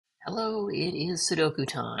Hello, it is Sudoku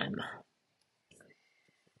time.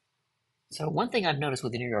 So one thing I've noticed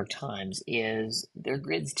with the New York Times is their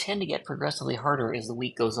grids tend to get progressively harder as the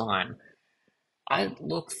week goes on. I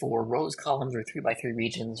look for rows, columns, or 3x3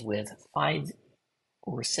 regions with 5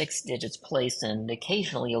 or 6 digits placed, and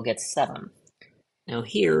occasionally you'll get 7. Now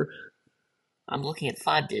here, I'm looking at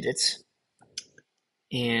 5 digits,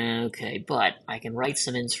 and okay, but I can write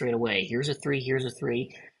some in straight away. Here's a 3, here's a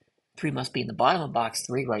 3. 3 must be in the bottom of box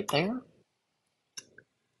 3 right there.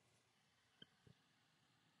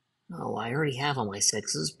 Oh, I already have all my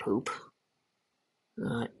 6s, poop.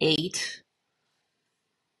 8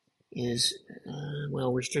 is,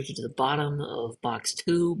 well, restricted to the bottom of box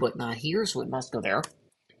 2, but not here, so it must go there.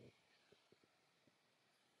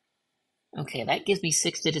 Okay, that gives me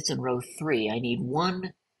 6 digits in row 3. I need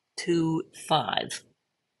 1, 2, 5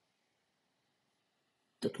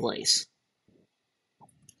 to place.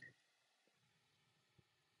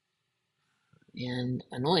 And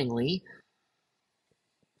annoyingly,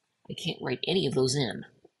 I can't write any of those in.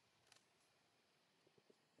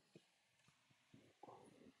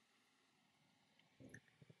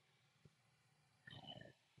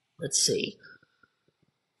 Let's see.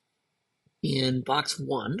 In box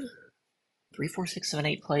 1, 3, 4, 6, 7,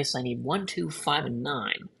 8 place, I need 1, 2, 5, and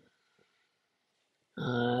 9.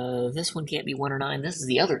 This one can't be 1 or 9. This is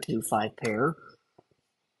the other 2, 5 pair.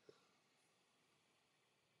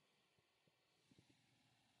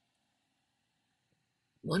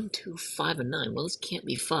 1, 2, 5, and 9. Well, this can't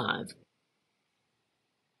be 5.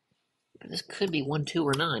 This could be 1, 2,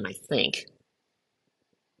 or 9, I think.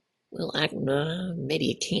 Well,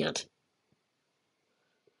 maybe it can't.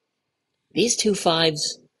 These 2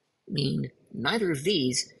 5s mean neither of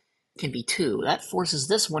these can be 2. That forces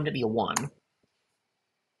this one to be a 1.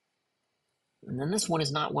 And then this one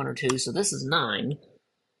is not 1 or 2, so this is 9.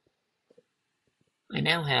 I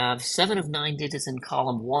now have 7 of 9 digits in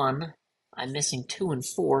column 1. I'm missing 2 and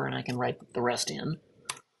 4, and I can write the rest in.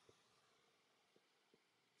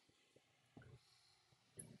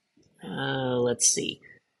 Let's see.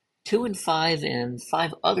 2 and 5 and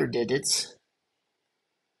 5 other digits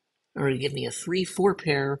are going to give me a 3, 4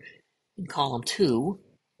 pair in column 2,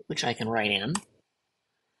 which I can write in.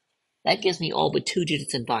 That gives me all but 2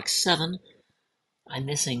 digits in box 7. I'm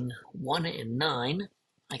missing 1 and 9.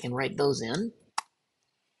 I can write those in.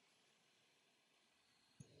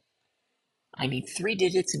 I need 3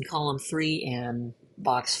 digits in column 3 and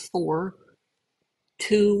box 4.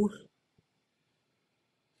 2,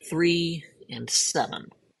 3, and 7.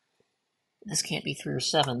 This can't be 3 or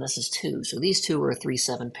 7, this is 2. So these 2 are a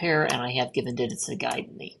 3-7 pair, and I have given digits to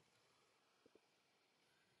guide me.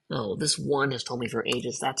 Oh, this 1 has told me for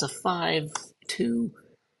ages. That's a 5, 2,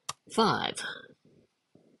 5.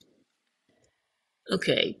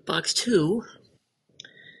 Okay, box 2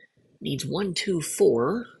 needs 1, 2,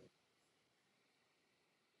 4.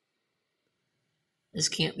 This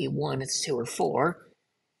can't be 1, it's 2 or 4.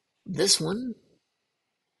 This one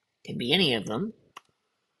can be any of them.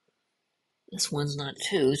 This one's not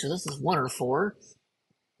 2, so this is 1 or 4.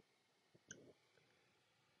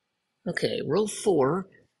 Okay, row 4.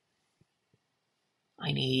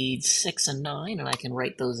 I need 6 and 9, and I can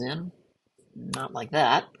write those in. Not like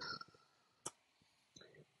that.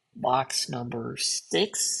 Box number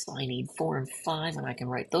 6, I need 4 and 5, and I can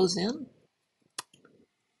write those in.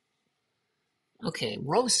 Okay,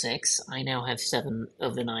 row 6, I now have 7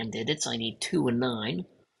 of the 9 digits. I need 2 and 9.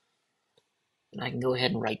 And I can go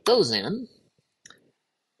ahead and write those in.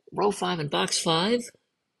 Row 5 and box 5,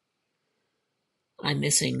 I'm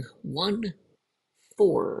missing 1,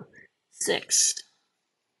 4, 6.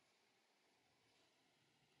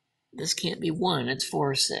 This can't be 1, it's 4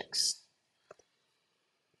 or 6.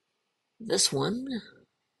 This one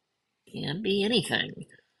can be anything.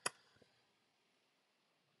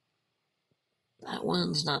 That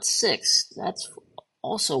one's not 6. That's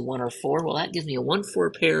also 1 or 4. Well, that gives me a 1,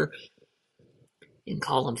 4 pair in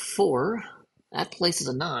column 4. That places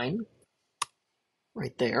a 9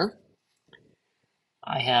 right there.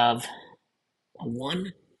 I have a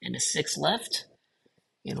 1 and a 6 left.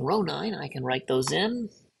 In row 9, I can write those in.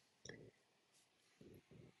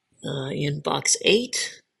 In box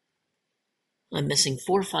 8, I'm missing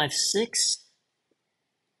 4, 5, 6.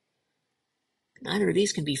 Neither of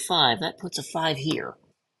these can be 5. That puts a 5 here.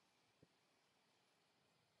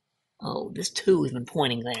 Oh, this 2 has been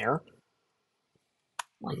pointing there.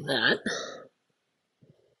 Like that.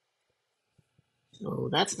 So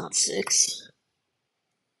that's not 6.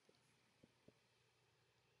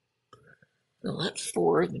 Well, that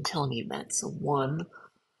 4 has been telling me that's a 1.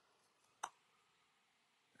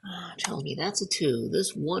 Telling me that's a 2.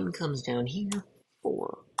 This 1 comes down here.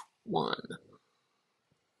 4. 1,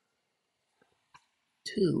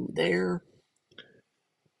 2 there.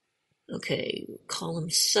 Okay, column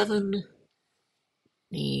 7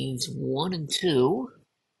 needs 1 and 2.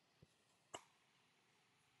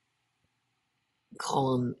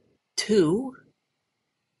 Column 2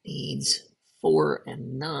 needs 4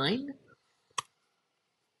 and 9.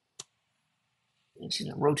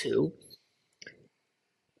 Row 2.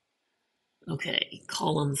 Okay,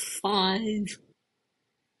 column 5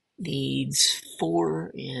 needs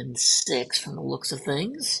 4 and 6 from the looks of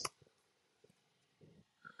things.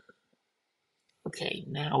 Okay,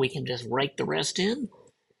 now we can just write the rest in.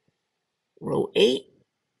 Row 8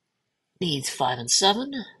 needs 5 and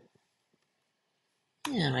 7.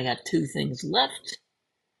 And I got 2 things left.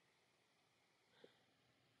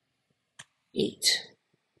 8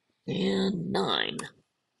 and 9.